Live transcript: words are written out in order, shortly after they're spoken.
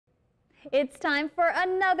It's time for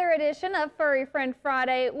another edition of Furry Friend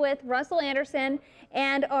Friday with Russell Anderson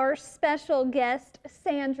and our special guest,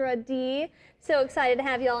 Sandra D. So excited to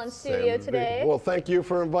have y'all in studio today. Well, thank you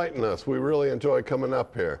for inviting us. We really enjoy coming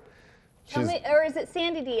up here. Tell me, or is it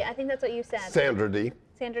Sandy D? I think that's what you said. Sandra D.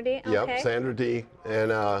 Sandra D? Okay. Yep, Sandra D.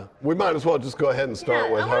 And we might as well just go ahead and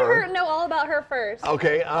start with her. I want to know all about her first.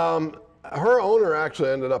 Okay. Her owner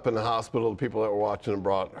actually ended up in the hospital. The people that were watching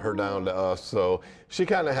brought her down to us. So she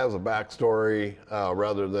kind of has a backstory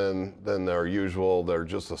rather than their usual. They're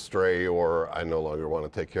just a stray or I no longer want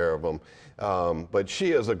to take care of them. But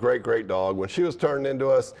she is a great, great dog. When she was turned into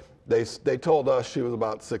us, they told us she was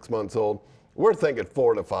about 6 months old. We're thinking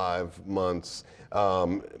 4 to 5 months,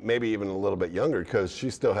 maybe even a little bit younger because she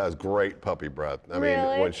still has great puppy breath. I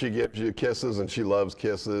mean, when she gives you kisses, and she loves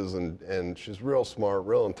kisses, and she's real smart,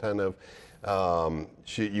 real attentive.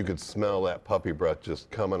 You could smell that puppy breath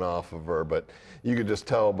just coming off of her, but you could just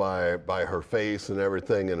tell by her face and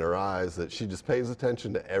everything in her eyes that she just pays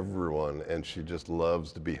attention to everyone, and she just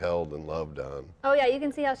loves to be held and loved on. Oh yeah, you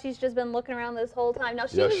can see how she's just been looking around this whole time. Now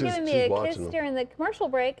she was giving me a kiss during the commercial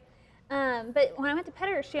break. But when I went to pet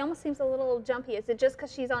her, she almost seems a little jumpy. Is it just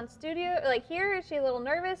because she's on studio, like here? Is she a little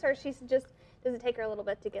nervous, or she's just, does it take her a little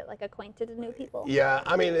bit to get like acquainted to new people? Yeah,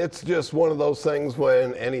 I mean, it's just one of those things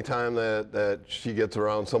when anytime that she gets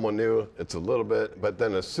around someone new, it's a little bit, but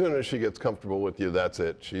then as soon as she gets comfortable with you, that's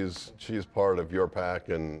it. She's part of your pack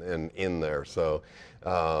and in there. So,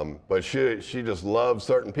 but she just loves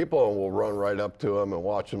certain people and will run right up to them and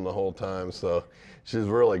watch them the whole time. So she's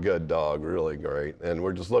a really good dog, really great. And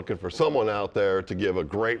we're just looking for someone out there to give a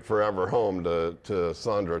great forever home to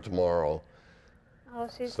Sandra tomorrow. Oh,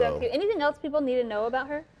 she's so cute. Anything else people need to know about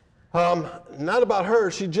her? Not about her.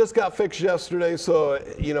 She just got fixed yesterday, so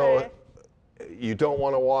you know, you don't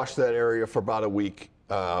want to wash that area for about a week.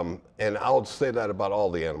 And I'll say that about all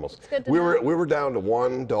the animals. We were down to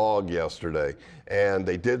one dog yesterday, and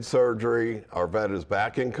they did surgery. Our vet is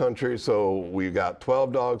back in country, so we got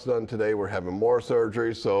 12 dogs done today. We're having more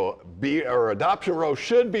surgery, so our adoption row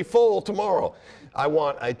should be full tomorrow. I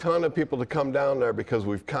want a ton of people to come down there because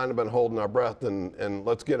we've kind of been holding our breath, and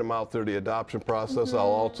let's get them out through the adoption process. I'll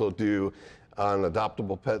also do an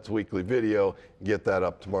Adoptable Pets weekly video, get that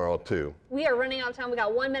up tomorrow too. We are running out of time. We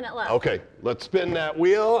got 1 minute left. Okay, let's spin that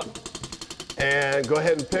wheel and go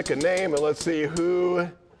ahead and pick a name, and let's see who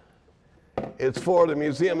it's for. The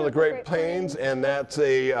Museum of the Great Plains, and that's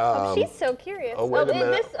a oh, she's so curious. Oh, wait a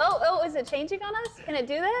minute. Is it changing on us? Can it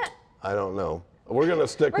do that? I don't know. We're going to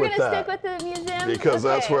stick with that. We're going to stick with the museum? Because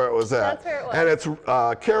that's where it was at. That's where it was. And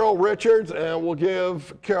it's Carol Richards, and we'll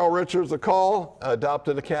give Carol Richards a call.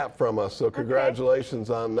 Adopted a cat from us, so congratulations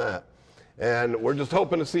on that. And we're just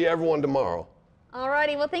hoping to see everyone tomorrow. All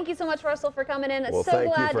righty. Well, thank you so much, Russell, for coming in. Well, so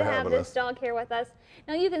glad to have this dog here with us.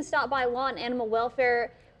 Now, you can stop by Lawton Animal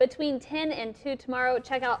Welfare between 10 and 2 tomorrow.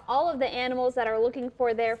 Check out all of the animals that are looking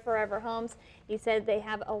for their forever homes. He said they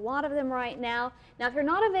have a lot of them right now. Now, if you're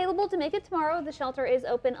not available to make it tomorrow, the shelter is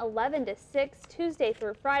open 11 to 6, Tuesday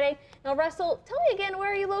through Friday. Now, Russell, tell me again,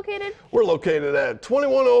 where are you located? We're located at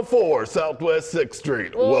 2104 Southwest 6th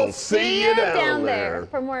Street. We'll see you down there.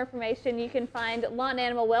 For more information, you can find Lawton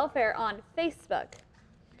Animal Welfare on Facebook.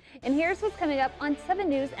 And here's what's coming up on 7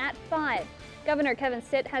 News at 5. Governor Kevin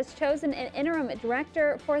Stitt has chosen an interim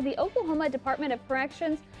director for the Oklahoma Department of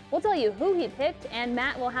Corrections. We'll tell you who he picked, and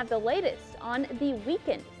Matt will have the latest on the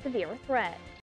weekend severe threat.